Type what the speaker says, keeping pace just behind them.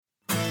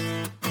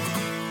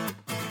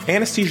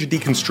Anesthesia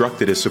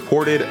Deconstructed is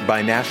supported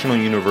by National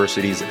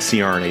University's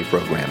CRNA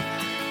program.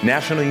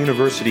 National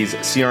University's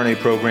CRNA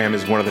program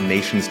is one of the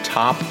nation's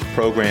top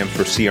programs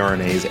for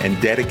CRNAs and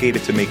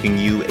dedicated to making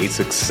you a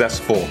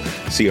successful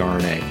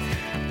CRNA.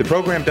 The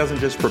program doesn't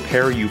just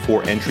prepare you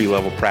for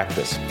entry-level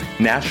practice.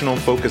 National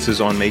focuses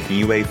on making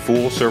you a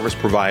full-service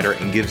provider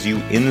and gives you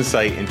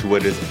insight into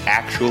what is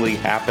actually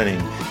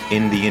happening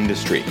in the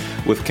industry,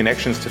 with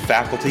connections to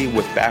faculty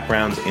with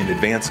backgrounds in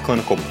advanced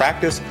clinical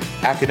practice,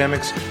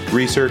 academics,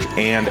 research,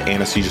 and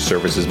anesthesia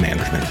services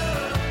management.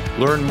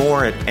 Learn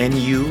more at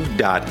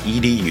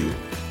nu.edu.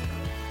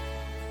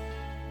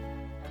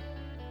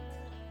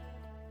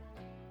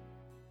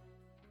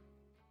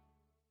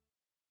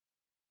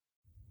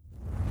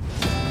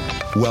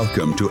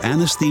 Welcome to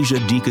Anesthesia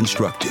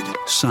Deconstructed,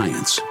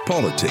 Science,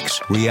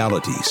 Politics,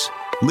 Realities.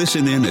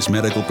 Listen in as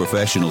medical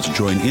professionals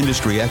join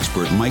industry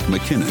expert Mike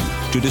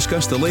McKinnon to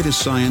discuss the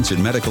latest science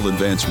and medical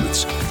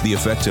advancements, the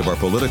effects of our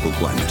political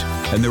climate,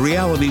 and the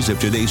realities of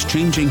today's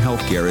changing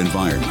healthcare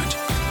environment.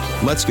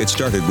 Let's get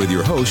started with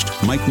your host,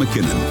 Mike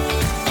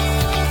McKinnon.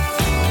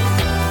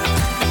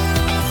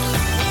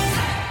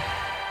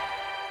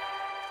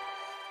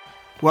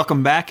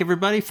 Welcome back,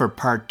 everybody, for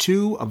part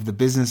 2 of the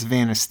Business of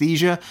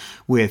Anesthesia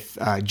with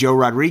Joe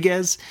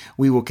Rodriguez.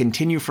 We will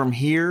continue from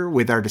here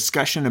with our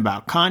discussion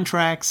about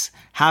contracts,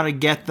 how to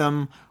get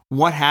them,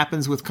 what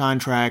happens with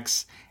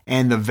contracts,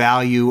 and the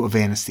value of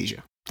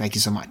anesthesia. Thank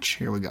you so much.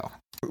 Here we go.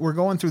 We're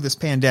going through this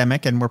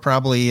pandemic, and we're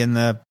probably in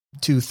the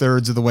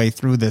 2/3 of the way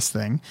through this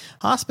thing.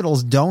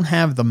 Hospitals don't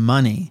have the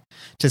money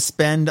to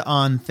spend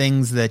on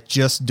things that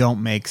just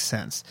don't make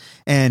sense.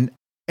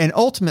 And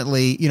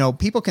ultimately,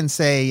 people can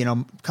say,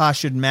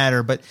 cost shouldn't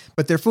matter, but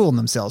they're fooling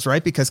themselves,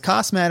 right? Because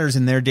cost matters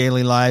in their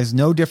daily lives,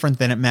 no different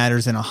than it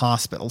matters in a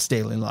hospital's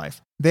daily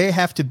life. They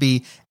have to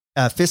be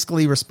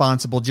fiscally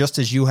responsible just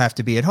as you have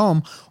to be at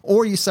home,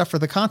 or you suffer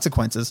the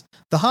consequences.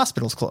 The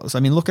hospitals close. I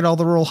mean, look at all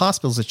the rural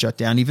hospitals that shut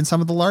down, even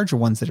some of the larger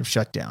ones that have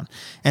shut down.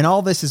 And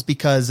all this is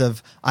because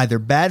of either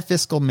bad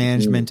fiscal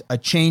management, a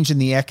change in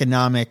the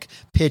economic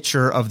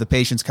picture of the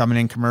patients coming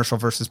in, commercial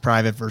versus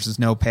private versus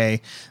no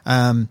pay,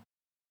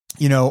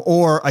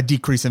 or a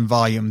decrease in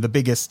volume. The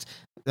biggest,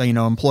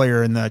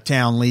 employer in the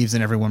town leaves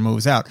and everyone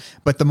moves out.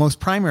 But the most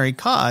primary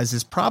cause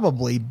is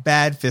probably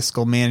bad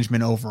fiscal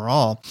management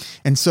overall.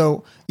 And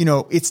so,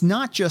 it's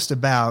not just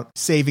about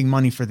saving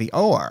money for the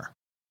OR.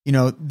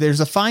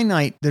 There's a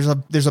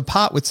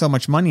pot with so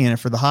much money in it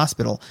for the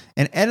hospital,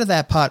 and out of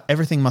that pot,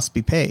 everything must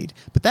be paid.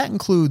 But that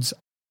includes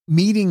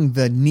meeting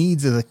the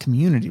needs of the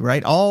community,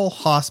 right? All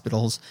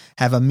hospitals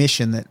have a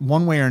mission that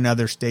one way or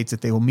another states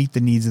that they will meet the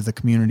needs of the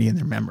community and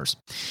their members.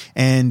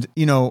 And,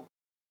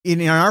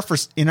 in our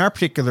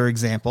particular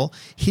example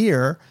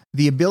here,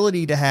 the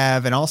ability to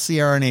have an all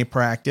CRNA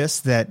practice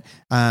that,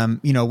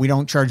 we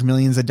don't charge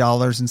millions of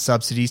dollars in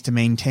subsidies to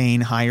maintain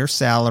higher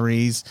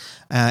salaries.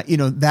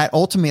 That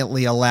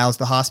ultimately allows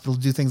the hospital to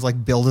do things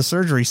like build a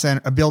surgery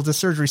center, build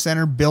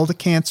a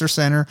cancer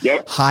center,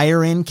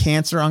 hire in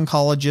cancer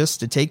oncologists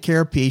to take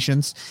care of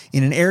patients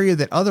in an area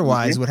that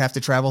otherwise would have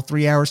to travel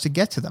 3 hours to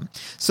get to them.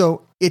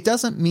 So it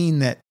doesn't mean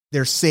that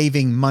they're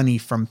saving money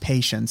from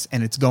patients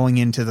and it's going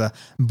into the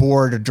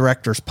board of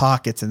directors'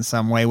 pockets in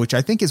some way, which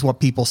I think is what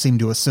people seem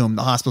to assume.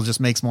 The hospital just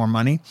makes more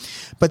money.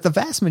 But the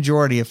vast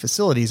majority of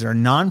facilities are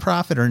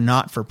nonprofit or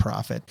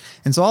not-for-profit.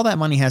 And so all that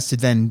money has to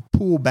then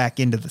pool back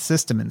into the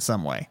system in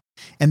some way.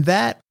 And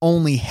that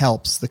only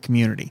helps the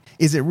community.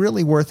 Is it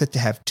really worth it to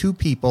have two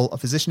people, a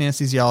physician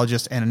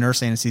anesthesiologist and a nurse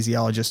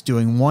anesthesiologist,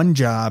 doing one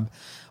job?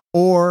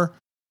 Or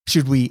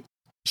should we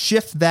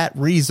shift that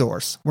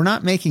resource? We're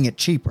not making it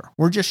cheaper.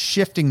 We're just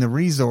shifting the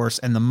resource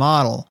and the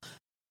model,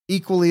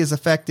 equally as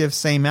effective,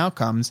 same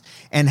outcomes,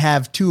 and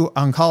have two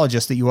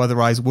oncologists that you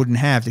otherwise wouldn't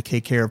have to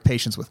take care of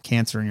patients with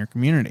cancer in your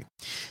community.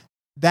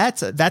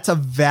 That's a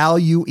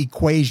value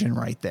equation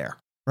right there,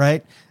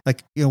 right?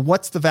 Like,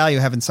 what's the value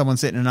of having someone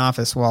sit in an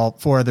office while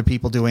 4 other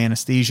people do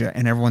anesthesia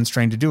and everyone's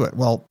trained to do it?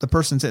 Well, the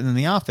person sitting in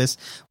the office,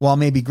 while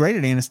maybe great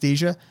at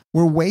anesthesia,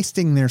 we're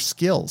wasting their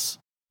skills.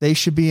 They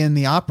should be in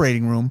the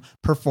operating room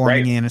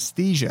performing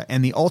anesthesia.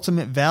 And the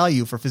ultimate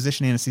value for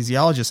physician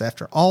anesthesiologists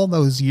after all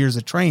those years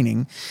of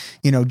training,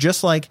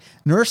 just like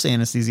nurse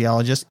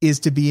anesthesiologists, is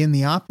to be in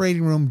the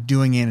operating room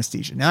doing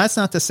anesthesia. Now, that's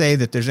not to say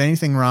that there's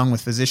anything wrong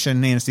with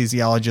physician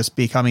anesthesiologists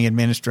becoming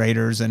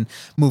administrators and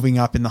moving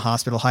up in the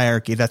hospital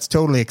hierarchy. That's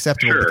totally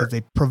acceptable because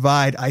they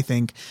provide, I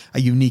think, a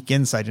unique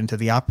insight into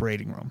the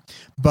operating room.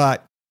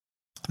 But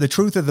the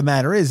truth of the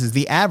matter is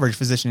the average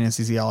physician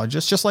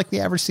anesthesiologist, just like the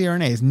average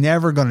CRNA, is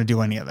never going to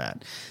do any of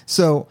that.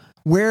 So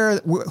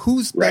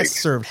who's best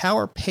served? How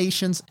are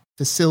patients,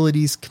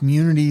 facilities,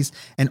 communities,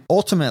 and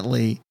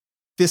ultimately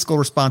fiscal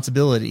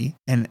responsibility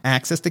and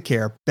access to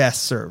care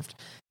best served?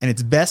 And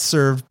it's best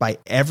served by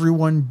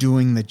everyone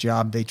doing the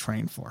job they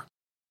train for.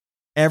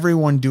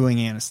 Everyone doing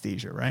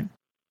anesthesia, right?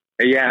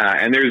 Yeah,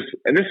 and this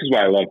is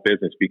why I love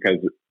business, because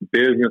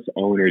business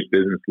owners,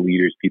 business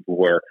leaders, people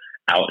who are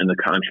out in the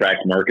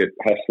contract market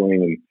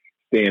hustling and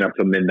staying up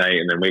till midnight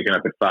and then waking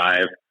up at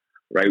 5,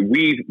 right?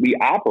 We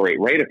operate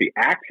right at the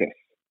axis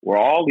where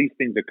all these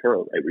things occur,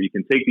 right? Where you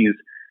can take these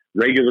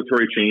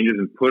regulatory changes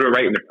and put it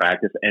right into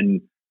practice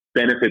and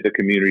benefit the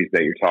communities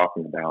that you're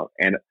talking about.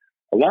 And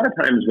a lot of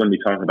times when we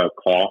talk about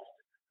cost,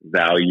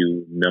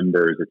 value,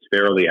 numbers, it's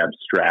fairly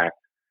abstract,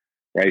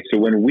 right? So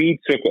when we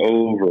took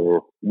over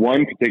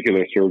one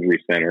particular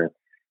surgery center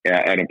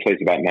at a place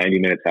about 90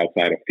 minutes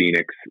outside of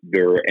Phoenix,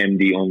 their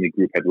MD-only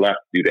group had left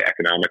due to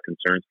economic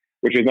concerns,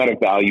 which is not a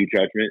value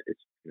judgment.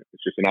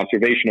 It's just an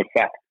observation of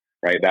fact,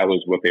 right? That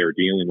was what they were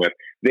dealing with.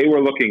 They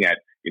were looking at,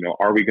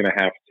 are we going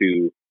to have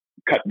to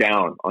cut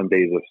down on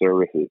days of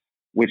services,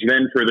 which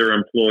then for their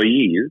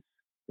employees,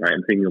 right?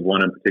 I'm thinking of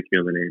one in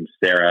particular named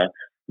Sarah,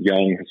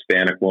 young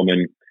Hispanic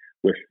woman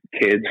with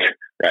kids,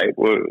 right?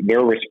 Well,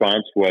 their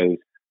response was,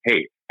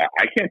 hey,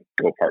 I can't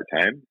go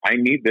part-time. I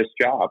need this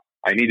job.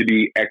 I need to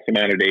be X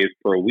amount of days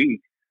per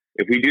week.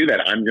 If we do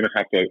that, I'm going to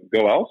have to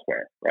go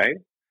elsewhere, right?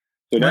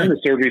 So then the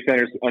surgery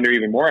center's under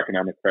even more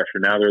economic pressure.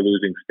 Now they're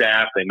losing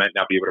staff. They might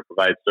not be able to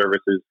provide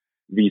services.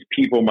 These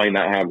people might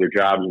not have their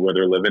jobs where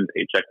they're living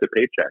paycheck to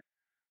paycheck,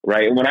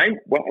 right? And when I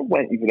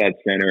went into that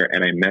center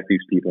and I met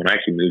these people and I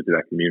actually moved to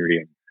that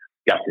community and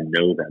got to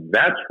know them,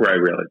 that's where I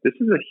realized this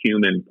is a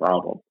human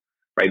problem,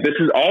 right? This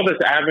is all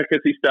this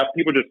advocacy stuff.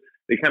 People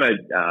they kind of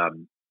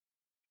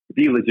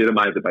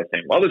delegitimize it by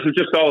saying, well, this is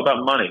just all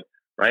about money,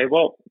 right?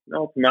 Well,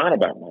 no, it's not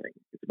about money.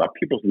 It's about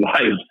people's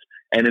lives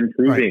and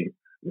improving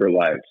their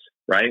lives,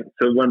 right?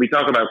 So when we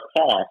talk about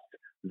cost,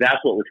 that's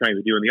what we're trying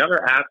to do. And the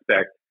other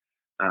aspect,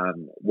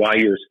 while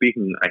you were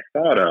speaking, I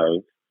thought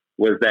of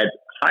was that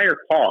higher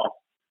costs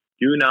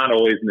do not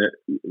always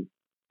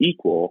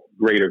equal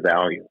greater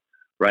value,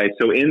 right?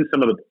 So in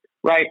some of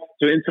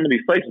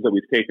these places that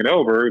we've taken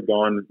over,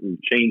 gone and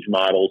changed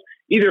models,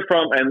 either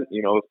from, and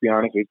let's be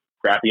honest, there's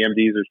crappy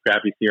MDs, there's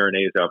crappy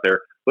CRNAs out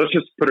there. Let's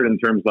just put it in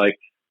terms like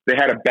they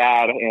had a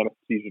bad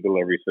anesthesia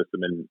delivery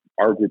system, and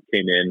our group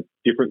came in,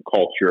 different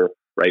culture,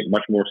 right?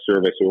 Much more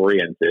service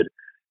oriented,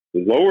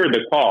 lowered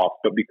the cost,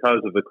 but because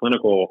of the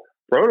clinical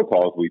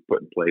protocols we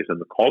put in place and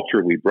the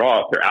culture we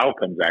brought, their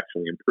outcomes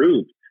actually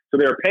improved. So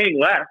they were paying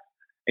less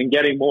and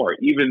getting more,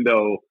 even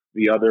though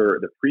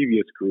the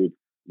previous group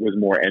was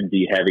more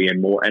MD heavy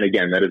and more. And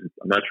again,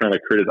 I'm not trying to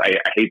criticize.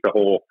 I hate the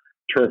whole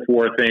turf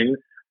war thing.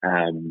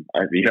 I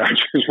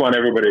just want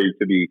everybody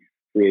to be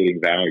creating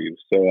value.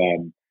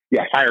 So,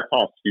 higher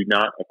costs do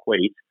not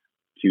equate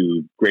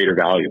to greater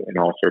value in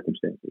all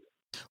circumstances.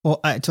 Well,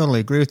 I totally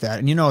agree with that.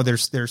 And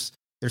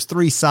there's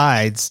three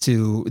sides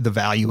to the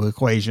value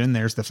equation.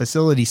 There's the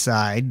facility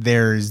side,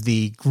 there's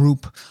the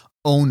group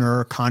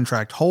owner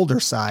contract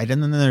holder side,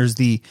 and then there's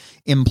the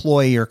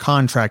employee or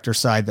contractor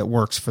side that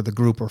works for the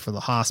group or for the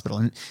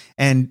hospital.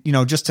 And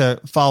just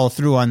to follow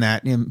through on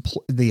that,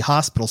 the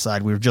hospital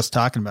side, we were just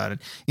talking about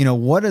it.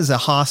 What does a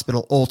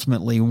hospital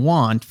ultimately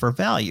want for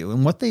value?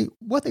 And what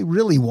they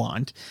really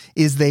want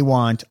is they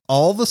want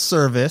all the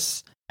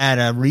service at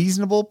a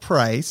reasonable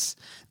price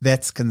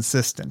that's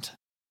consistent.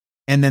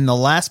 And then the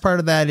last part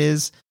of that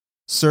is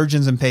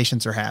surgeons and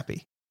patients are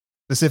happy,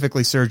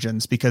 specifically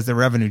surgeons, because they're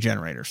revenue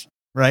generators.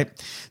 Right.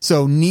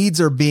 So needs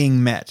are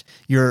being met.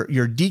 You're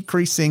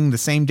decreasing the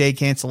same day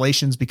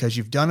cancellations because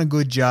you've done a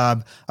good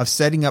job of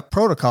setting up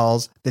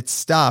protocols that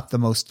stop the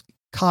most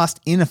cost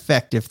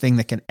ineffective thing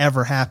that can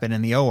ever happen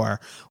in the OR,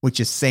 which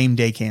is same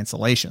day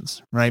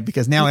cancellations, right?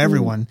 Because now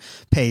everyone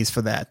pays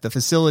for that. The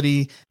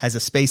facility has a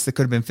space that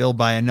could have been filled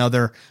by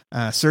another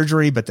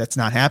surgery, but that's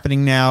not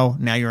happening now.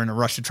 Now you're in a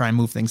rush to try and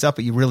move things up,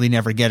 but you really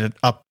never get it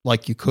up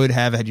like you could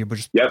have had you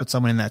just put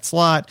someone in that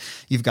slot.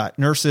 You've got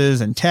nurses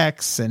and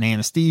techs and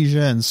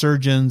anesthesia and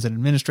surgeons and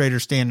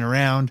administrators standing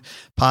around,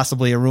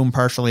 possibly a room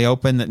partially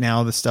open that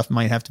now the stuff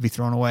might have to be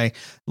thrown away.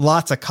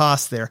 Lots of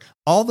costs there.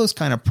 All those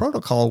kind of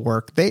protocol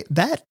work,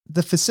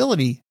 the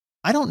facility,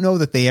 I don't know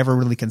that they ever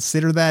really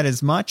consider that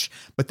as much,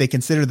 but they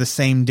consider the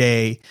same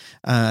day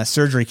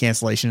surgery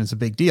cancellation as a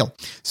big deal.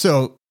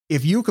 So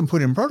if you can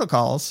put in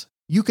protocols,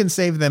 you can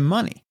save them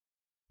money.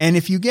 And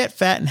if you get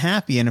fat and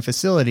happy in a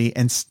facility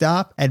and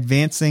stop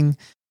advancing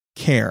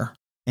care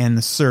and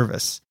the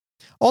service,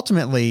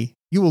 ultimately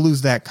you will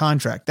lose that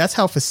contract. That's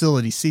how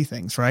facilities see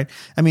things, right?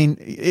 I mean,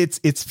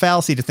 it's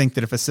fallacy to think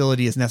that a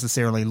facility is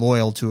necessarily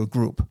loyal to a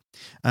group.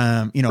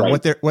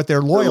 What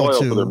they're loyal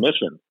to their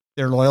mission.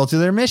 They're loyal to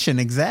their mission.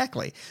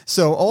 Exactly.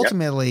 So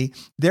ultimately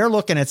they're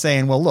looking at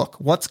saying, well, look,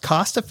 what's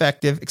cost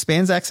effective,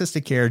 expands access to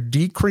care,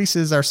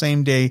 decreases our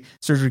same day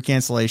surgery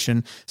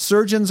cancellation.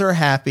 Surgeons are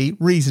happy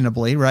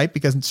reasonably, right?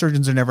 Because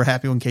surgeons are never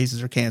happy when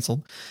cases are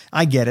canceled.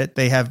 I get it.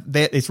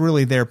 It's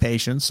really their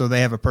patients. So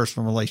they have a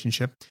personal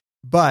relationship.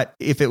 But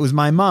if it was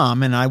my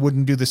mom and I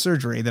wouldn't do the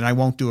surgery, then I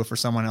won't do it for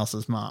someone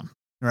else's mom.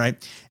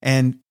 Right.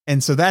 And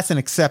so that's an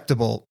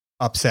acceptable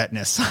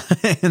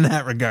upsetness in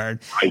that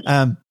regard.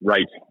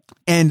 Right.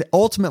 And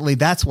ultimately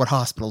that's what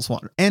hospitals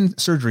want and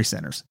surgery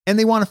centers. And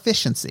they want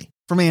efficiency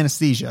from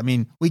anesthesia. I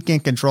mean, we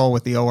can't control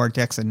what the OR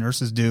techs and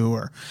nurses do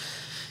or,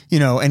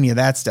 any of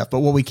that stuff. But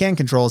what we can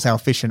control is how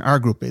efficient our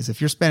group is.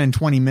 If you're spending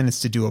 20 minutes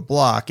to do a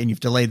block and you've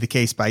delayed the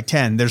case by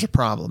 10, there's a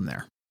problem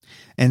there.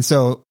 And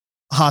so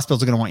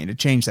hospitals are going to want you to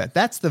change that.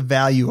 That's the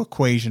value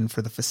equation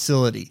for the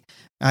facility.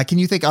 Can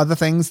you think other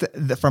things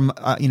that from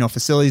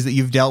facilities that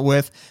you've dealt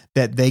with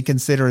that they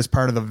consider as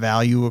part of the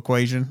value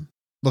equation,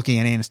 looking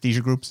at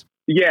anesthesia groups?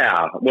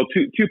 Yeah, well,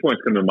 two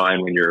points come to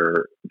mind when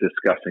you're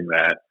discussing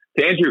that.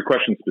 To answer your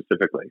question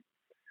specifically,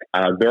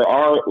 there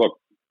are, look,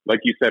 like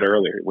you said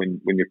earlier,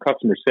 when your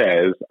customer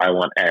says, I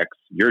want X,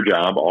 your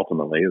job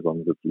ultimately, as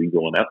long as it's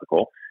legal and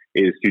ethical,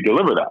 is to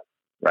deliver that,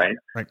 right?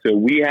 So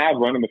we have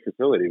run in the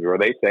facilities where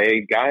they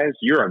say, guys,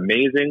 you're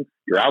amazing.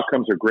 Your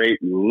outcomes are great.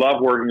 We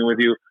love working with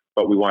you,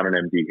 but we want an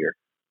MD here,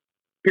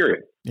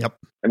 period. Yep.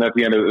 And that's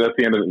the end of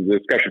the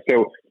discussion.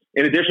 So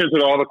in addition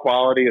to all the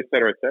quality, et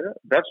cetera,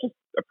 that's just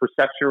a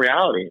perception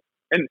reality.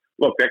 And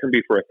look, that can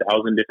be for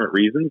 1,000 different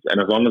reasons.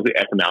 And as long as the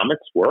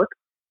economics work,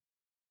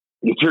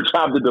 it's your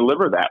job to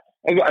deliver that.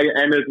 And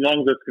as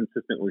long as it's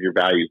consistent with your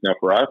values. Now,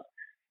 for us,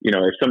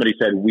 if somebody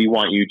said, we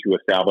want you to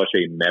establish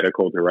a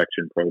medical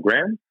direction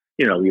program,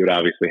 we would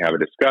obviously have a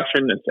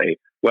discussion and say,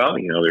 well,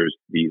 there's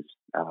these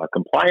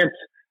compliance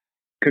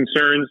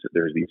concerns,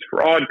 there's these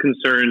fraud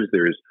concerns,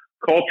 there's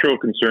cultural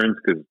concerns,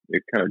 because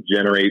it can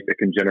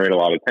generate a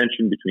lot of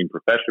tension between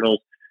professionals.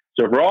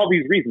 So for all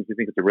these reasons, we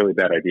think it's a really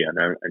bad idea.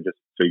 And just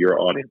so your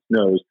audience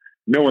knows,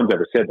 no one's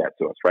ever said that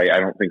to us, right? I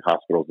don't think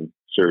hospitals and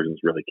surgeons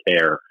really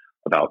care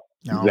about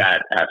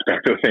that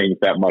aspect of things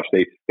that much.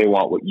 They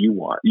want what you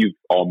want. You've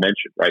all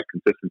mentioned, right?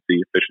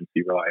 Consistency,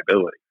 efficiency,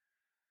 reliability.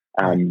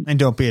 And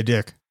don't be a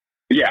dick.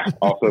 Yeah,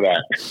 also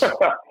that.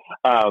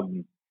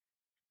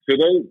 So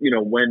those,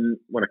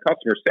 when a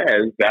customer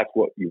says that's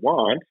what you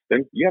want,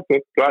 then you have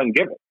to go out and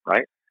give it,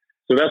 right?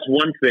 So that's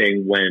one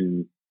thing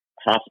when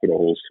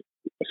hospitals,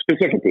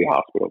 specifically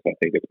hospitals, I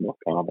think it's more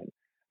common.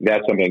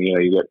 That's something,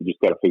 you just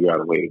got to figure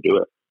out a way to do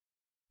it.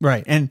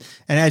 Right. And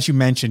as you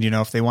mentioned,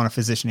 if they want a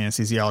physician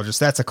anesthesiologist,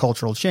 that's a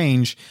cultural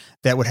change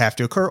that would have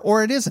to occur,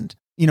 or it isn't,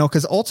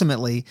 because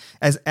ultimately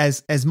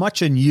as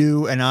much and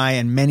you and I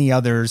and many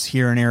others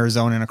here in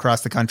Arizona and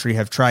across the country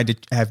have tried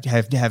to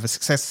have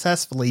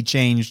successfully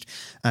changed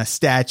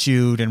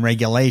statute and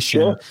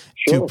regulation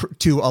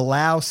to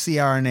allow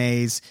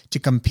CRNAs to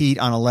compete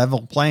on a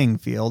level playing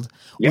field.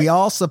 Yep. We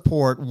all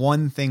support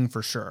one thing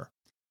for sure: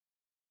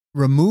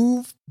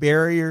 remove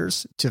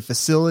barriers to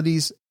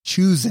facilities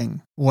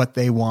choosing what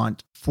they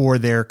want for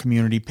their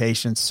community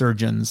patients,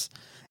 surgeons,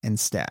 and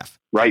staff.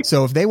 Right.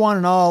 So if they want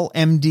an all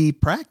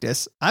MD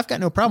practice, I've got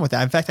no problem with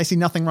that. In fact, I see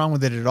nothing wrong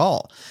with it at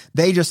all.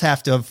 They just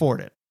have to afford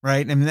it.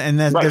 Right. And then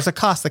there's a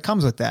cost that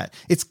comes with that.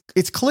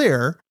 It's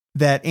clear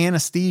that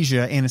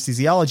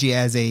anesthesiology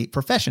as a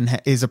profession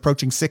is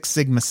approaching Six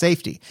Sigma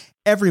safety.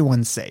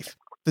 Everyone's safe.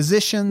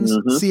 Physicians,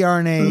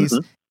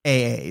 CRNAs,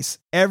 AAs,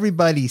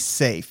 everybody's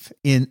safe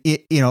in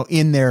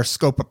their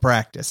scope of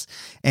practice.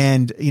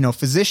 And,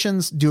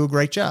 physicians do a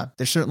great job.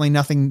 There's certainly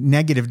nothing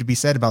negative to be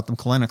said about them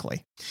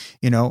clinically.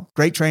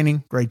 Great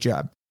training, great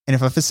job. And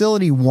if a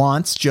facility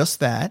wants just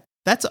that,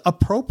 that's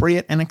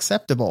appropriate and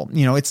acceptable.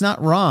 It's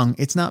not wrong.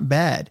 It's not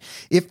bad.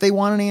 If they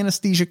want an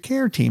anesthesia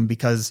care team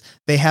because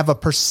they have a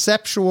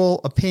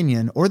perceptual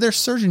opinion, or their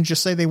surgeons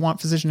just say they want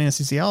physician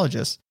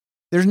anesthesiologists,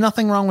 there's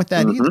nothing wrong with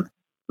that either.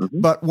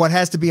 But what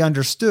has to be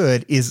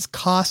understood is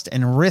cost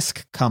and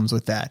risk comes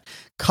with that.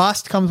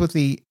 Cost comes with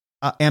the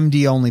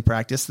MD only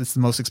practice. That's the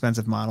most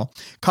expensive model.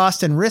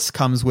 Cost and risk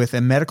comes with a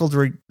medical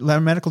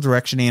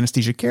direction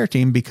anesthesia care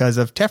team because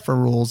of TEFRA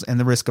rules and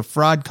the risk of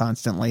fraud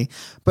constantly.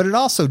 But it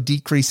also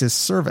decreases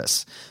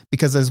service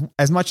because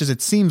as much as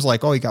it seems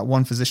like, you got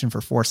one physician for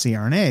 4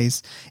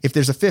 CRNAs, if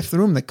there's a fifth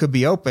room that could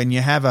be open,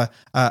 you have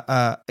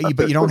but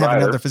you don't have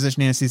another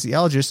physician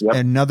anesthesiologist,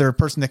 another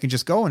person that can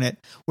just go in it.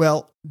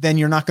 Well, then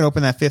you're not going to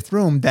open that fifth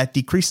room. That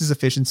decreases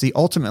efficiency,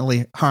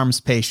 ultimately harms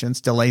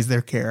patients, delays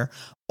their care,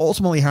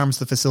 ultimately harms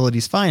the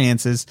facility's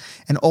finances,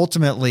 and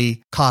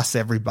ultimately costs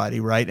everybody,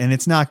 right? And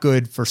it's not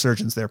good for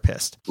surgeons. They're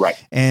pissed. Right.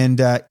 And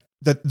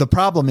the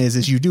problem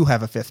is you do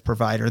have a fifth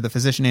provider, the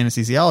physician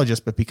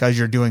anesthesiologist, but because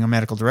you're doing a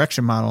medical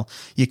direction model,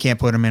 you can't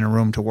put them in a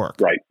room to work.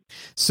 Right.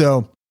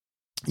 So,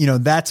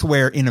 that's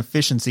where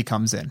inefficiency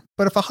comes in.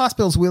 But if a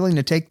hospital is willing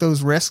to take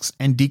those risks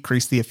and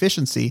decrease the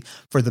efficiency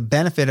for the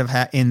benefit of,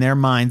 in their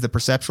minds, the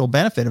perceptual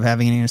benefit of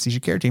having an anesthesia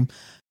care team,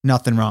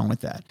 nothing wrong with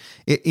that.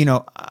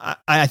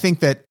 I think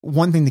that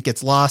one thing that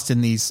gets lost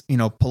in these,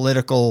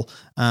 political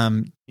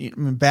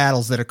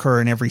battles that occur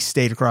in every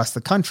state across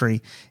the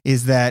country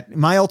is that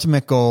my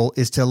ultimate goal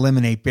is to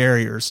eliminate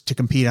barriers to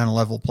compete on a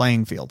level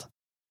playing field.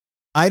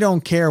 I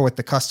don't care what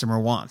the customer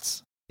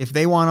wants. If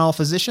they want all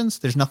physicians,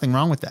 there's nothing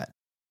wrong with that.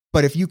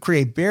 But if you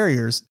create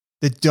barriers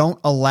that don't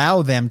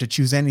allow them to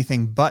choose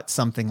anything but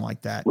something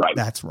like that,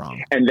 that's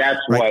wrong. And that's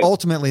what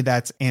ultimately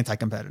that's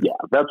anti-competitive. Yeah,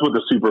 that's what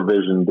the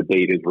supervision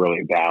debate is really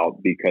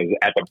about, because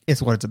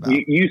it's what it's about.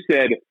 You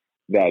said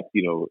that,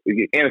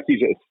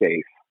 anesthesia is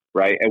safe,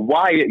 right? And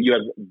why you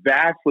have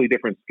vastly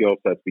different skill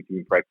sets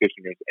between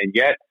practitioners, and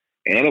yet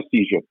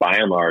anesthesia by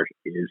and large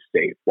is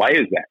safe. Why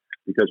is that?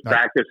 Because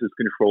practice is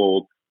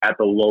controlled at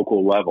the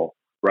local level,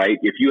 right?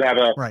 If you have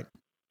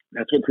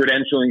that's what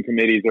credentialing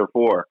committees are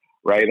for.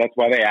 Right. That's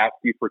why they ask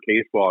you for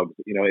case logs.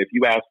 If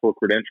you ask for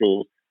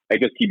credentials I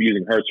just keep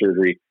using heart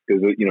surgery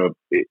because,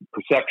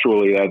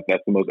 perceptually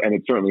that's the most, and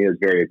it certainly is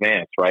very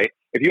advanced, right?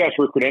 If you ask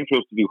for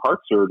credentials to do heart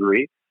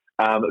surgery,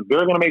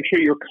 they're going to make sure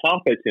you're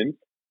competent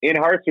in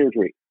heart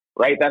surgery,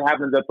 right? That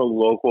happens at the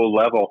local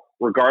level,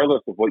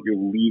 regardless of what your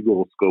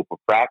legal scope of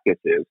practice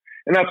is.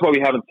 And that's why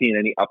we haven't seen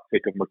any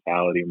uptick of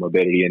mortality or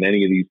morbidity in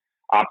any of these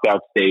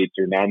opt-out states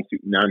or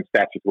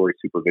non-statutory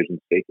supervision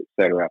states, et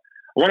cetera.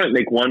 I want to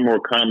make one more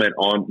comment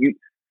on,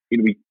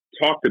 we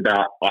talked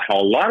about how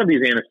a lot of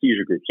these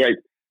anesthesia groups, right?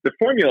 The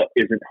formula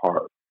isn't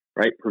hard,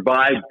 right?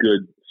 Provide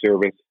good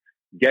service,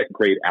 get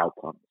great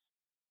outcomes.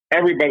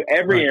 Every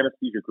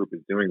anesthesia group is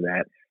doing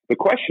that. The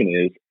question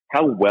is,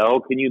 how well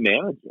can you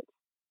manage it,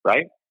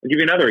 right? I'll give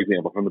you another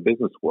example from the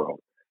business world.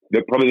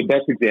 Probably the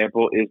best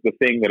example is the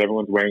thing that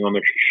everyone's wearing on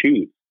their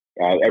shoes.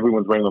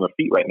 Everyone's wearing on their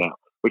feet right now,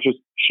 which is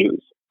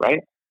shoes,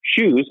 right?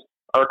 Shoes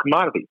are a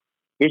commodity.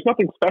 There's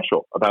nothing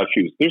special about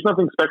shoes. There's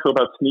nothing special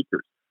about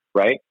sneakers,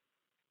 right?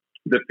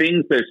 The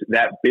things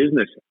that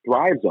business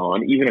thrives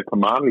on, even a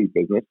commodity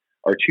business,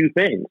 are two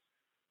things.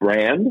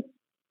 Brand,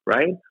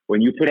 right?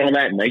 When you put on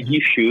that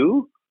Nike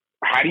shoe,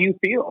 how do you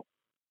feel,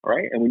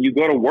 right? And when you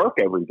go to work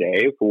every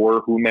day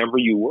for whomever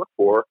you work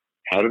for,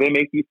 how do they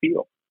make you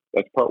feel?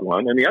 That's part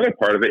one. And the other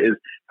part of it is,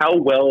 how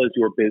well is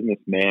your business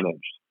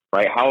managed,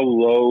 right? How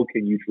low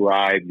can you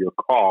drive your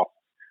costs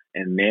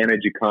and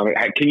manage economy?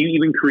 Can you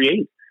even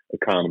create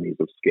economies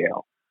of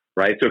scale,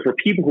 right? So for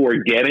people who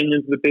are getting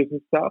into the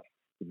business stuff,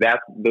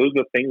 those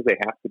are things they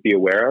have to be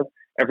aware of.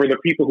 And for the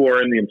people who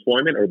are in the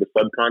employment or the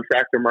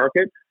subcontractor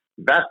market,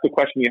 that's the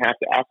question you have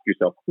to ask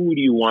yourself. Who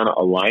do you want to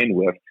align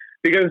with?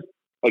 Because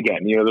again,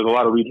 there's a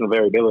lot of regional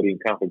variability in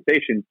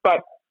compensation,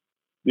 but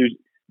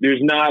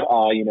there's not,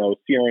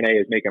 CRNA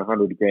is making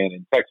 $100,000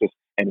 in Texas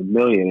and $1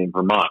 million in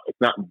Vermont.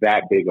 It's not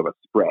that big of a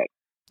spread,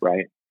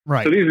 right?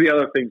 Right. So these are the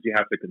other things you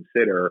have to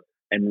consider.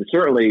 And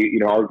certainly,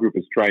 our group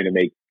is trying to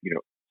make,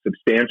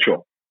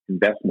 substantial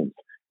investments,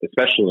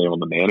 especially on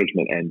the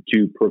management end,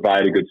 to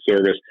provide a good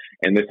service.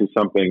 And this is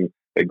something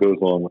that goes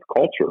along with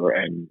culture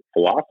and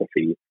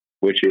philosophy,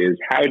 which is,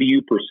 how do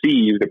you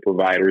perceive the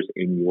providers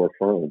in your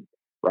firm,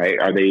 right?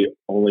 Are they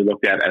only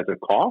looked at as a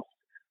cost,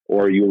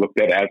 or are you looked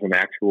at as an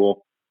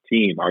actual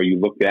team? Are you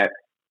looked at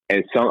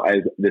as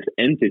this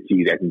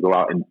entity that can go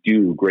out and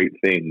do great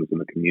things in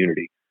the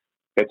community?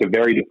 That's a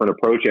very different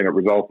approach, and it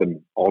results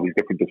in all these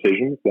different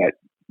decisions that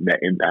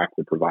impact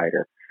the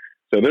provider.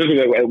 So those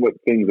are what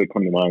things that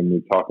come to mind when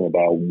we're talking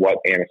about what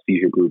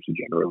anesthesia groups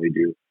generally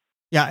do.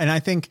 Yeah, and I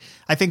think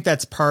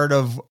that's part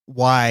of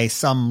why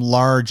some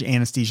large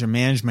anesthesia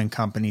management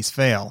companies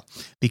fail,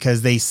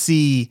 because they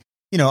see,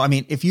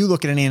 if you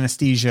look at an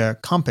anesthesia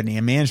company,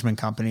 a management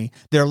company,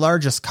 their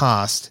largest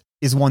cost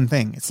is one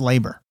thing: it's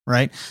labor,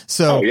 right?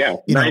 So,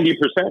 90%.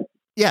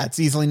 Yeah, it's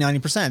easily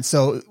 90%.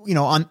 So,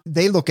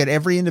 they look at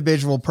every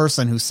individual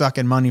person who's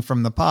sucking money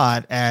from the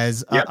pot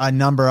as a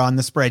number on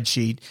the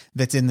spreadsheet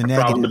that's in the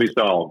negative. Problem to be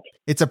solved.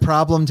 It's a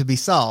problem to be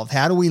solved.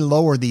 How do we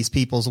lower these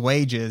people's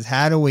wages?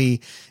 How do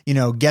we,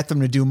 get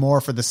them to do more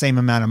for the same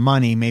amount of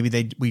money?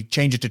 Maybe we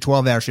change it to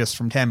 12-hour shifts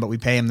from 10, but we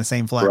pay them the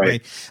same flat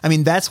rate. I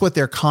mean, that's what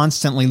they're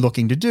constantly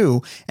looking to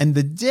do. And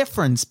the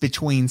difference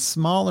between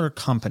smaller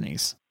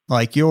companies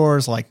like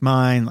yours, like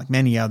mine, like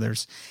many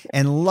others,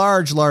 and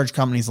large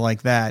companies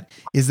like that,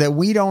 is that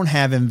we don't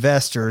have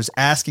investors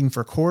asking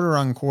for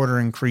quarter-on-quarter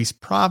increased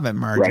profit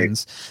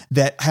margins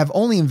that have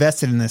only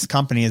invested in this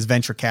company as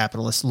venture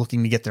capitalists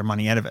looking to get their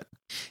money out of it.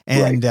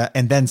 And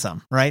then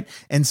some, right?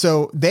 And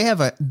so they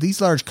have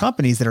these large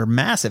companies that are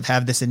massive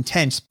have this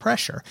intense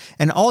pressure.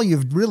 And all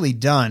you've really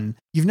done,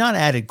 you've not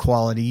added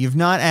quality, you've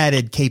not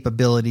added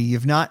capability,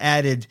 you've not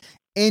added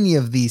any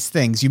of these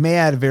things. You may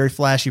add a very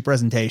flashy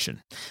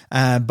presentation,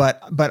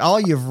 but all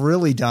you've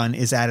really done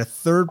is add a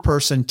third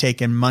person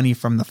taking money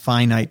from the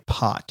finite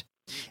pot.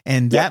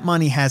 And that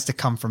money has to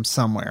come from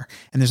somewhere.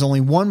 And there's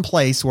only one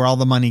place where all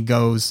the money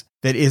goes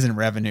that isn't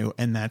revenue,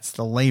 and that's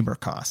the labor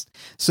cost.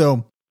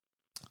 So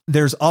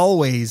there's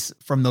always,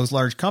 from those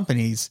large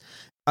companies,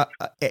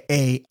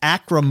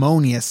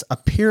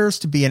 appears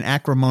to be an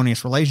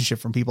acrimonious relationship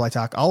from people I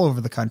talk all over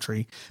the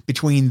country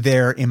between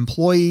their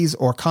employees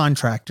or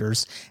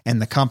contractors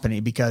and the company,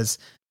 because,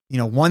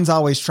 one's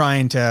always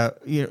trying to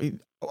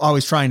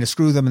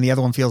screw them, and the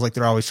other one feels like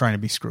they're always trying to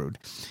be screwed.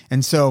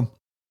 And so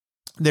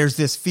there's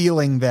this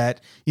feeling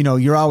that,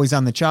 you're always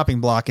on the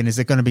chopping block. And is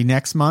it going to be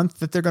next month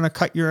that they're going to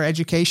cut your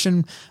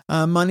education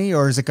money,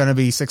 or is it going to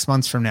be 6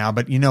 months from now?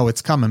 But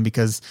it's coming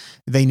because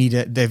they need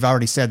it. They've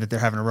already said that they're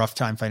having a rough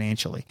time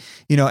financially,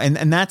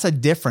 and that's a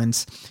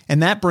difference.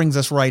 And that brings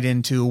us right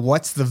into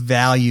what's the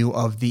value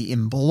of the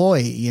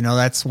employee.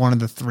 That's one of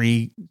the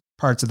three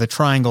parts of the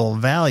triangle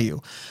of value.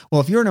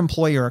 Well, if you're an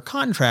employee or a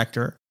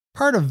contractor,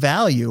 part of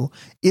value,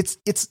 it's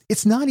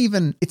not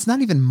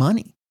even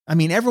money. I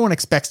mean, everyone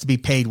expects to be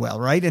paid well,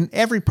 right? And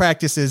every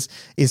practice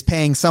is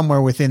paying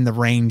somewhere within the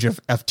range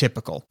of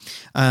typical.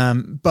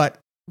 But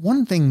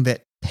one thing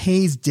that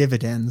pays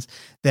dividends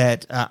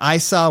that I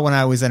saw when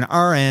I was an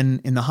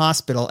RN in the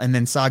hospital and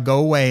then saw go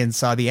away and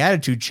saw the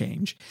attitude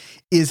change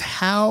is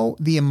how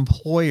the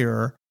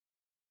employer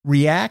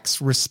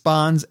reacts,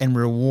 responds, and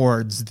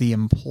rewards the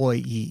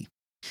employee.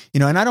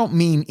 And I don't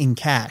mean in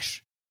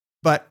cash,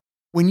 but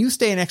when you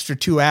stay an extra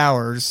 2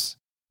 hours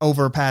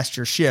over past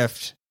your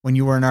shift when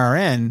you were an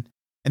RN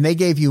and they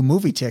gave you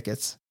movie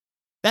tickets,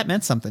 that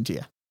meant something to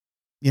you.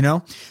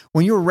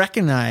 When you were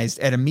recognized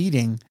at a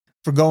meeting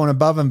for going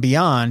above and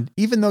beyond,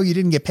 even though you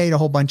didn't get paid a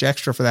whole bunch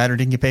extra for that or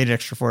didn't get paid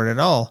extra for it at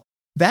all,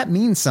 that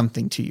means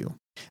something to you.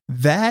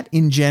 That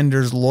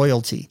engenders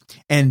loyalty,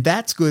 and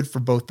that's good for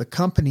both the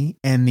company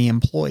and the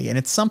employee. And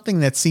it's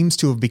something that seems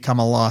to have become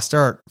a lost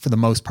art for the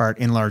most part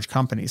in large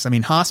companies. I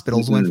mean,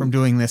 hospitals went from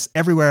doing this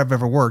everywhere I've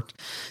ever worked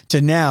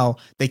to now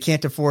they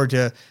can't afford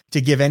to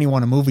give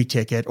anyone a movie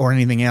ticket or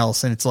anything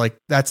else. And it's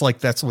that's what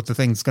the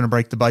thing's going to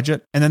break the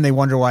budget. And then they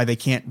wonder why they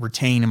can't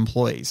retain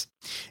employees.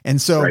 And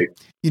so,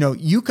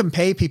 you can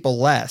pay people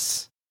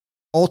less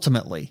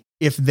ultimately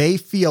if they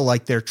feel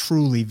like they're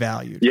truly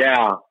valued.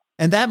 Yeah.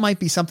 And that might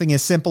be something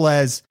as simple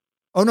as,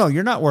 oh no,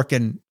 you're not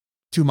working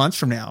 2 months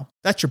from now.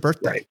 That's your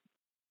birthday. Right.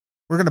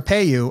 We're going to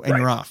pay you and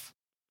you're off.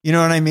 You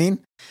know what I mean?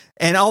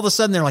 And all of a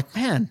sudden they're like,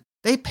 man,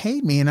 they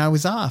paid me and I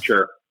was off.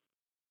 Sure.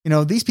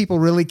 These people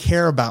really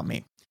care about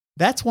me.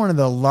 That's one of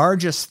the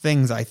largest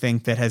things I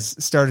think that has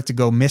started to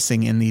go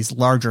missing in these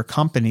larger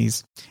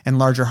companies and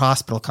larger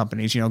hospital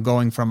companies,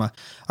 going from a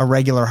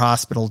regular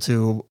hospital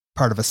to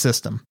part of a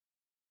system,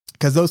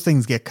 because those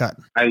things get cut.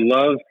 I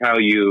love how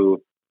you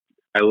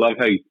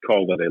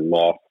call that a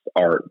lost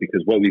art,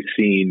 because what we've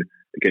seen,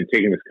 again,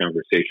 taking this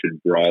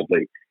conversation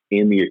broadly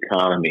in the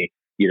economy,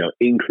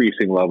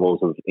 increasing levels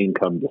of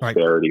income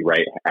disparity,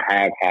 right?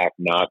 Have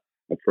not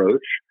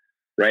approach,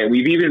 right?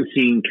 We've even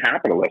seen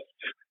capitalists,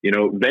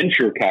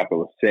 venture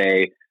capitalists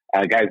say,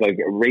 guys like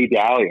Ray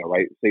Dalio,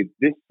 right? Say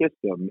this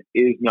system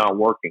is not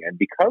working. And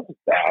because of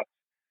that,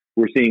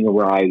 we're seeing a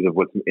rise of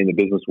what's in the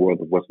business world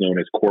of what's known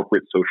as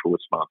corporate social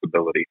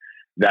responsibility.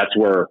 That's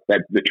where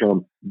the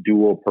term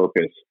dual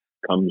purpose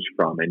comes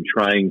from, and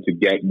trying to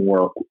get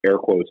more, air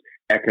quotes,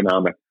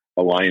 economic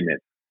alignment.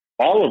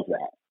 All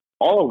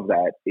of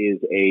that is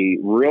a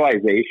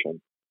realization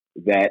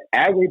that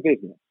as a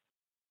business,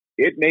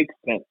 it makes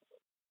sense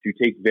to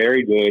take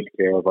very good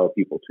care of our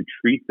people, to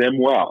treat them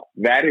well.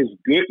 That is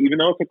good, even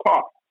though it's a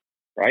cost,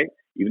 right?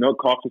 Even though it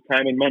costs us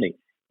time and money.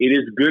 It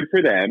is good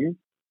for them,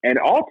 and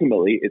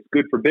ultimately, it's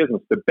good for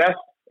business. The best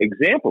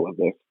example of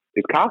this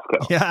is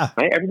Costco. Yeah.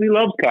 Right? Everybody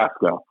loves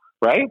Costco,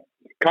 right?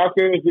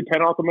 Costco is the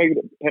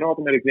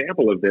penultimate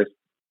example of this.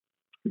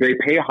 They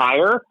pay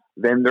higher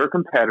than their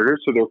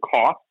competitors, so their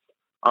costs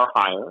are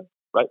higher,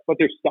 right? But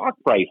their stock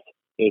price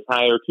is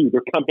higher too.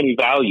 Their company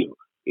value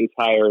is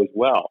higher as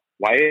well.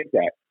 Why is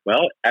that?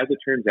 Well, as it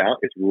turns out,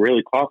 it's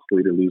really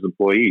costly to lose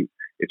employees.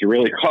 It's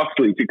really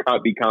costly to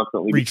be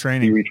constantly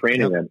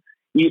retraining them.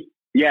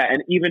 Yeah,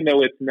 and even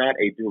though it's not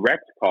a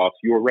direct cost,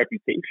 your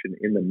reputation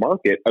in the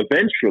market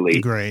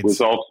eventually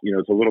results,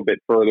 it's a little bit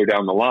further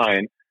down the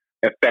line,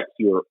 affects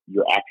your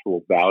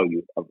actual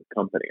value of the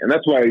company. And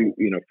that's why,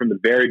 from the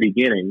very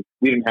beginning,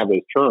 we didn't have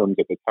those terms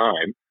at the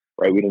time,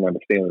 right? We didn't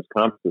understand those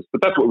concepts,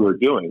 but that's what we were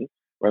doing,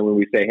 right? When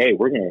we say, hey,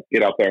 we're going to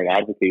get out there and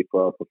advocate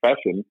for our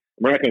profession,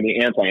 we're not going to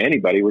be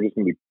anti-anybody, we're just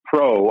going to be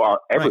pro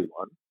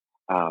everyone.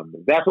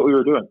 That's what we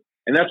were doing.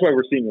 And that's why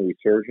we're seeing a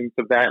resurgence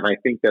of that. And I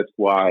think that's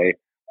why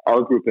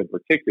our group in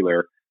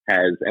particular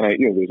has, and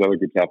there's other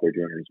groups out there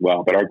doing it as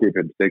well, but our group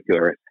in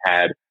particular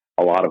has had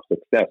a lot of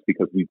success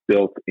because we've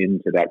built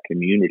into that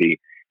community,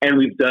 and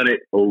we've done it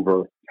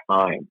over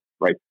time,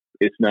 right?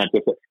 It's not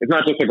just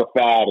like a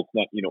fad. It's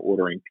not,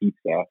 ordering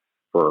pizza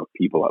for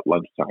people at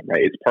lunchtime,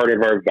 right? It's part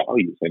of our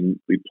values, and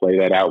we play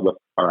that out with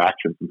our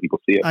actions, and people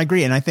see it. I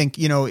agree. And I think,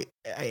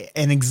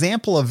 an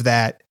example of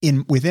that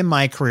within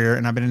my career,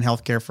 and I've been in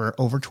healthcare for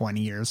over 20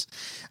 years,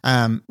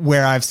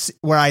 where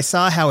I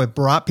saw how it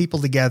brought people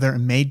together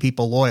and made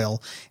people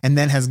loyal, and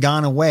then has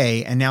gone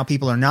away. And now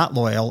people are not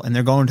loyal, and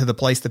they're going to the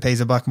place that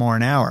pays $1 more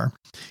an hour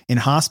in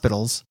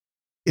hospitals,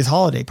 is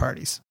holiday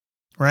parties,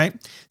 right?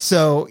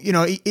 So,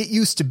 it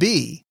used to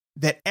be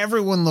that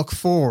everyone looked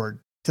forward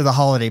to the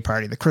holiday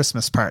party, the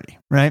Christmas party,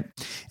 right?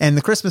 And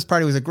the Christmas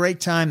party was a great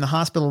time. The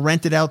hospital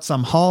rented out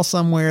some hall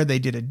somewhere. They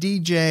did a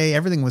DJ.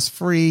 Everything was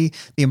free.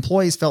 The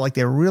employees felt like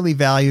they were really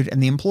valued.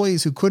 And the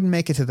employees who couldn't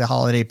make it to the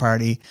holiday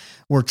party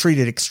were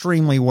treated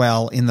extremely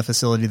well in the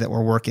facility that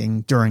were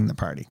working during the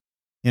party,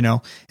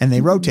 and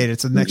they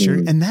rotated. So the next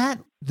year, and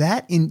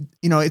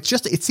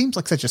it seems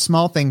like such a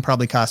small thing,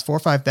 probably cost $4,000 or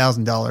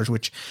 $5,000,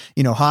 which,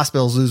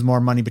 hospitals lose more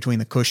money between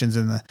the cushions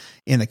and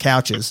the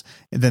couches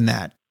than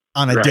that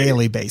on a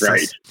daily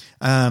basis.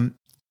 Right.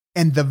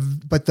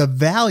 But the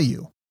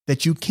value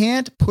that you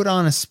can't put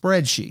on a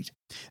spreadsheet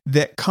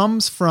that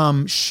comes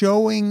from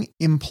showing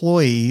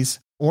employees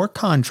or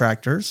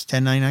contractors,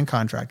 1099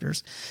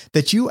 contractors,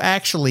 that you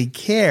actually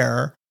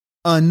care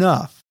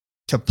enough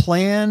to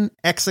plan,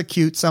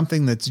 execute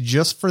something that's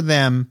just for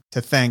them,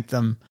 to thank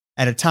them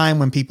at a time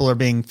when people are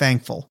being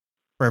thankful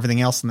for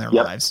everything else in their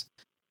lives,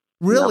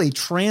 really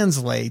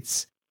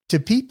translates to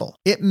people.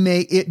 It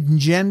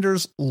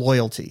engenders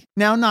loyalty.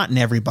 Now, not in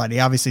everybody.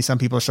 Obviously, some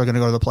people are still going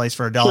to go to the place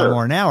for $1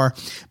 more an hour,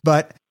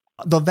 but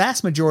the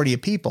vast majority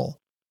of people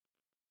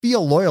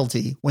feel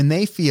loyalty when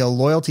they feel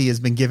loyalty has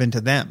been given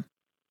to them.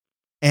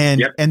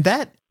 And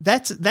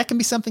that can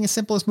be something as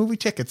simple as movie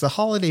tickets, a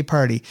holiday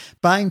party,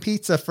 buying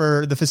pizza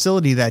for the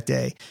facility that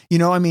day.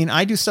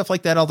 I do stuff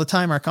like that all the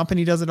time. Our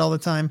company does it all the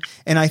time.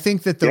 And I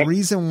think that the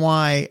reason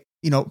why,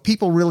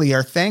 people really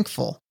are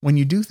thankful when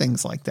you do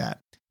things like that,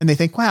 and they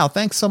think, wow,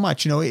 thanks so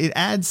much. It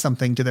adds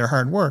something to their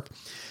hard work.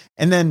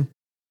 And then,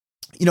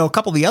 a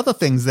couple of the other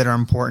things that are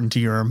important to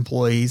your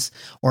employees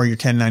or your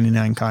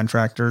 1099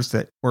 contractors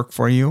that work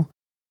for you,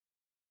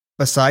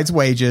 besides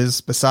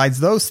wages,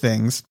 besides those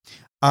things,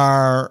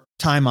 are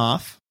time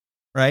off,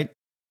 right?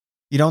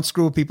 You don't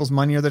screw with people's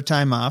money or their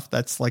time off.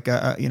 That's like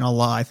a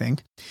law, I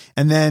think.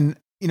 And then,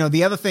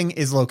 the other thing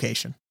is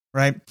location,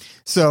 right?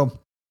 So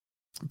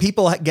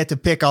people get to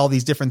pick all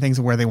these different things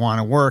where they want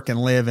to work and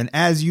live. And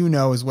as you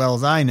know, as well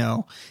as I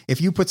know, if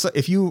you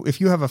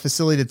have a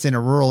facility that's in a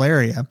rural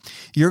area,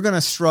 you're going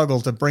to struggle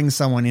to bring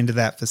someone into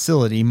that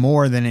facility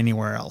more than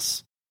anywhere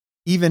else,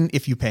 even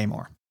if you pay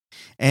more.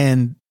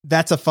 And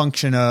that's a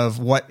function of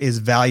what is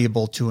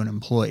valuable to an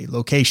employee.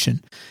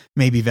 Location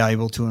may be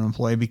valuable to an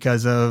employee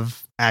because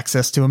of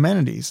access to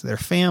amenities, their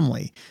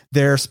family,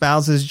 their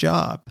spouse's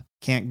job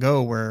can't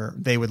go where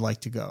they would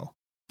like to go.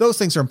 Those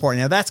things are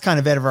important. Now, that's kind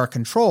of out of our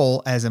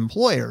control as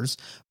employers,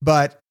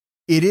 but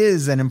it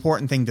is an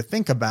important thing to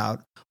think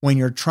about when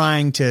you're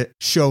trying to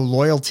show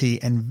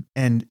loyalty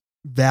and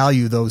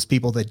value those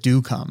people that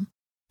do come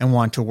and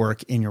want to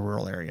work in your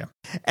rural area.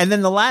 And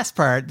then the last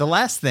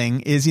thing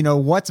is,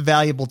 what's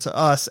valuable to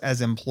us as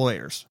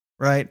employers,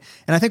 right?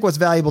 And I think what's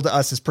valuable to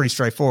us is pretty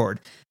straightforward.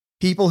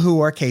 People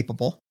who are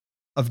capable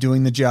of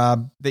doing the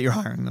job that you're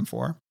hiring them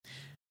for.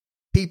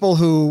 People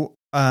who,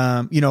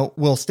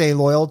 will stay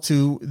loyal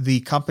to the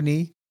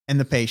company and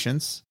the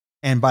patients.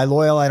 And by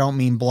loyal, I don't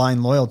mean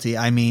blind loyalty.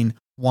 I mean,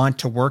 want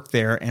to work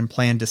there and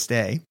plan to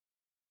stay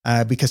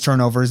because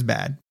turnover is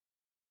bad.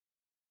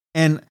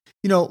 And,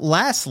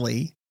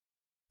 lastly,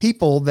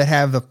 people that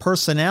have the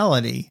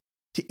personality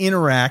to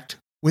interact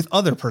with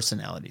other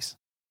personalities.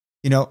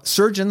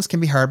 Surgeons can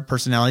be hard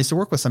personalities to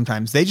work with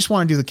sometimes. They just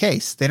want to do the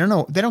case. They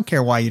don't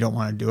care why you don't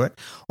want to do it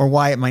or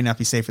why it might not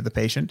be safe for the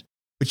patient.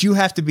 But you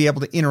have to be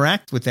able to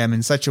interact with them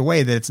in such a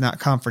way that it's not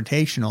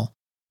confrontational,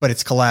 but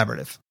it's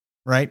collaborative,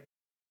 right?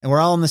 And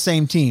we're all on the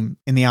same team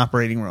in the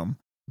operating room.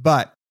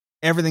 But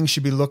everything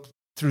should be looked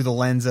through the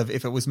lens of,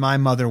 if it was my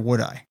mother,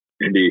 would I?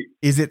 Indeed.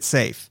 Is it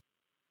safe?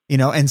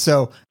 And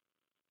so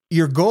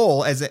your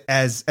goal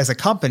as a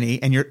company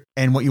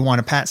and what you want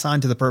to pass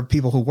on to the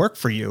people who work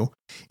for you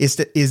is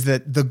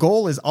that the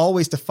goal is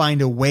always to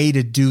find a way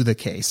to do the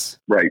case,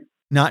 right?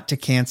 Not to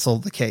cancel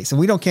the case. And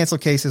we don't cancel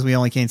cases. We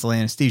only cancel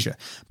anesthesia,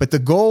 but the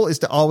goal is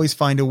to always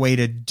find a way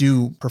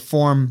to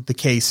perform the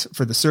case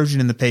for the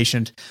surgeon and the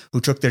patient who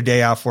took their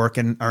day off work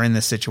and are in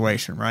this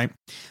situation. Right.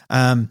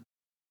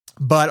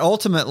 But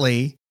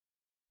ultimately,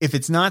 if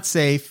it's not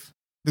safe,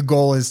 the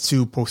goal is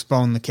to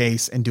postpone the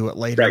case and do it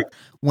later, right,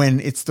 when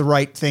it's the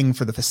right thing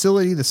for the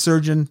facility, the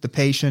surgeon, the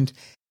patient,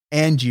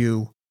 and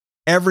you.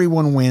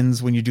 Everyone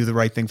wins when you do the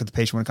right thing for the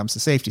patient when it comes to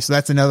safety. So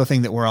that's another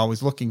thing that we're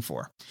always looking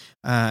for.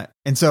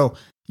 And so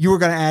you were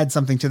going to add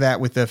something to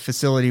that with the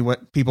facility,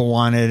 what people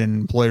wanted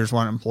and employers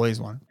wanted, employees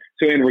wanted.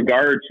 So in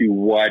regard to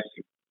what,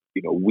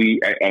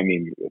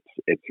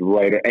 it's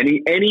right.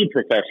 Any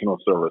professional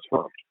service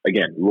firm,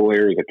 again,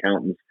 lawyers,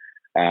 accountants,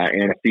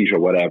 anesthesia,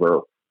 whatever,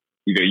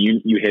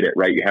 you hit it,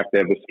 right? You have to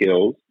have the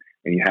skills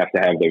and you have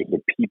to have the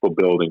people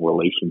building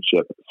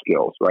relationship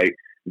skills, right?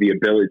 The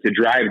ability to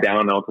drive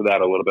down onto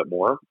that a little bit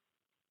more.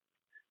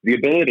 The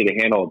ability to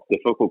handle a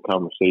difficult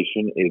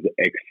conversation is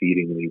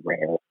exceedingly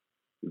rare.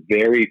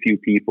 Very few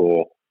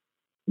people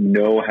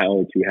know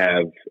how to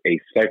have a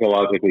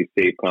psychologically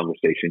safe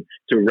conversation,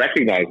 to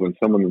recognize when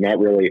someone's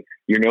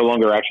you're no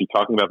longer actually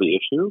talking about the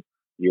issue.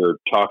 You're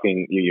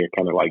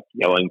kind of like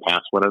yelling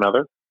past one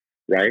another,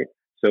 right?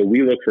 So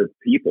we look for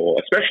people,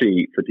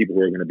 especially for people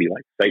who are going to be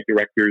like site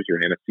directors or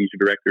anesthesia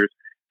directors,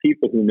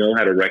 people who know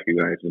how to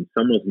recognize when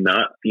someone's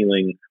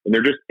when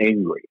they're just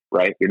angry,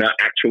 right? You're not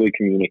actually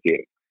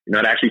communicating. You're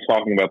not actually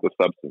talking about the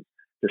substance.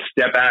 To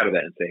step out of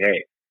that and say,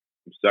 hey,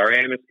 I'm sorry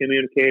I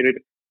miscommunicated.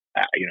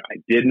 I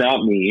did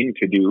not mean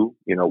to do,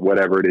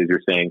 whatever it is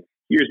you're saying.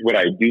 Here's what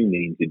I do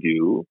mean to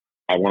do.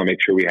 I want to make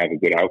sure we have a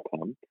good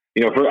outcome.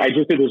 I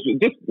just did this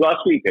just last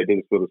week. I did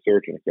this with a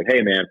surgeon. I said,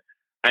 hey, man,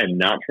 I'm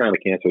not trying to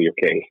cancel your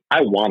case.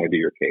 I want to do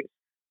your case.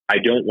 I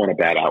don't want a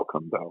bad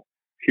outcome, though.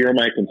 Here are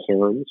my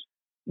concerns.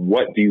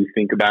 What do you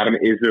think about them?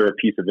 Is there a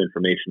piece of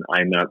information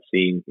I'm not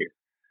seeing here?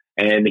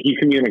 And he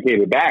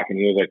communicated back, and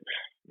he was like,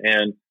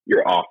 man,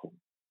 you're awesome.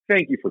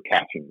 Thank you for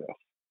catching this.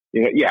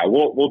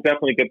 We'll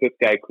definitely get this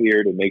guy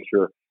cleared and make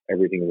sure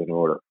everything is in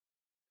order.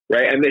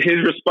 Right? And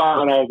his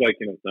response, I was like,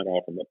 it's not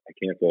often that I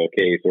cancel a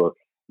case or,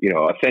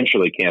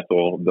 essentially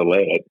cancel,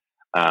 delay it.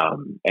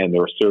 And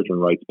the surgeon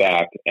writes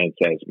back and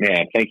says,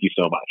 man, thank you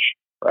so much.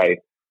 Right?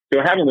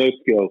 So having those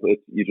skills,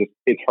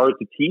 it's hard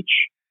to teach.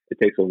 It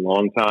takes a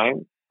long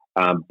time.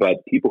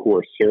 But people who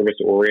are service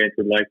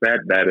oriented like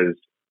that is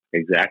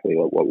exactly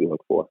what we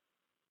look for.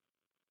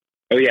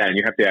 Oh yeah. And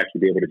you have to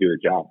actually be able to do the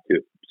job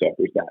too. So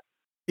there's that.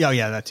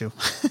 Yeah, that too.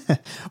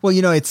 Well,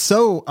 it's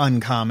so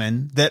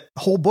uncommon that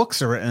whole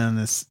books are written on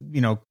this,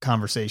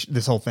 conversation,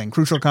 this whole thing,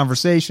 Crucial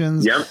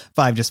Conversations,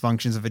 5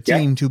 Dysfunctions of a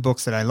Team, 2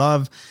 books that I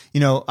love.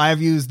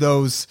 I've used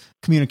those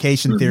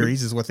communication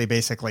theories is what they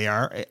basically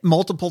are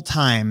multiple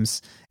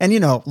times. And,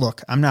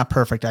 look, I'm not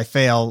perfect. I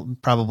fail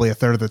probably a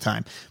third of the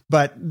time,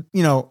 but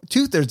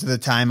 2/3 of the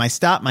time I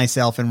stop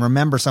myself and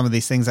remember some of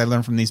these things I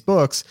learned from these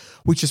books,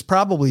 which has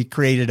probably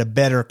created a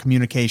better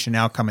communication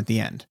outcome at the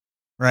end.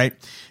 Right.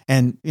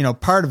 And,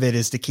 part of it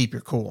is to keep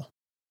your cool.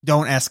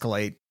 Don't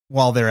escalate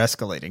while they're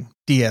escalating,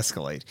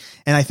 de-escalate.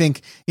 And I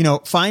think,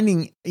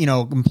 finding,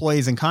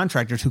 employees and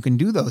contractors who can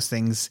do those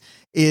things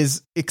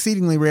is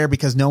exceedingly rare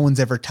because no one's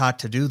ever taught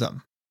to do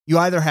them. You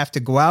either have to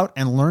go out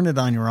and learn it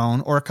on your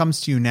own or it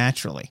comes to you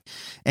naturally.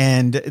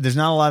 And there's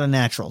not a lot of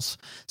naturals.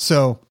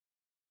 So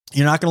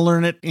you're not going to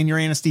learn it in your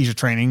anesthesia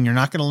training. You're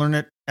not going to learn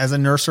it as a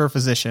nurse or a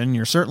physician.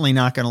 You're certainly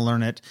not going to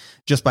learn it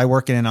just by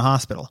working in a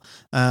hospital.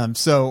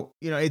 So,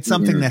 it's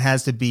something that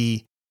has to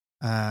be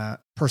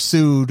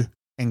pursued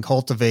and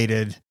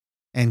cultivated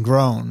and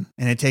grown.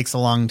 And it takes a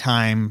long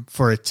time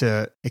for it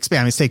to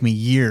expand. It's taken me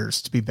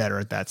years to be better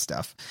at that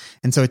stuff.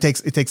 And so it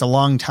takes a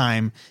long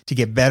time to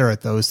get better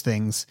at those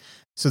things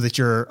so that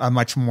you're a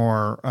much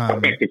more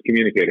effective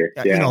communicator.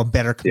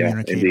 Better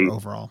communicator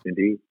overall.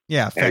 Indeed.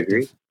 Yeah.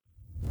 Effective.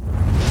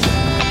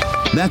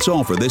 That's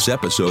all for this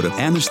episode of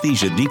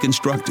Anesthesia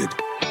Deconstructed.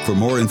 For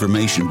more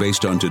information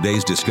based on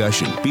today's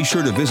discussion, be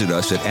sure to visit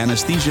us at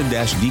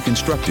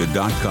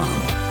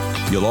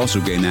anesthesia-deconstructed.com. You'll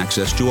also gain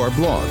access to our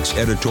blogs,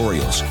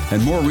 editorials,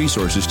 and more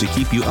resources to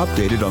keep you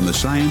updated on the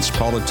science,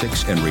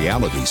 politics, and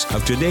realities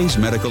of today's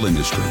medical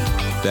industry.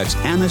 That's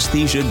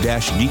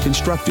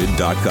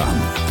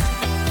anesthesia-deconstructed.com.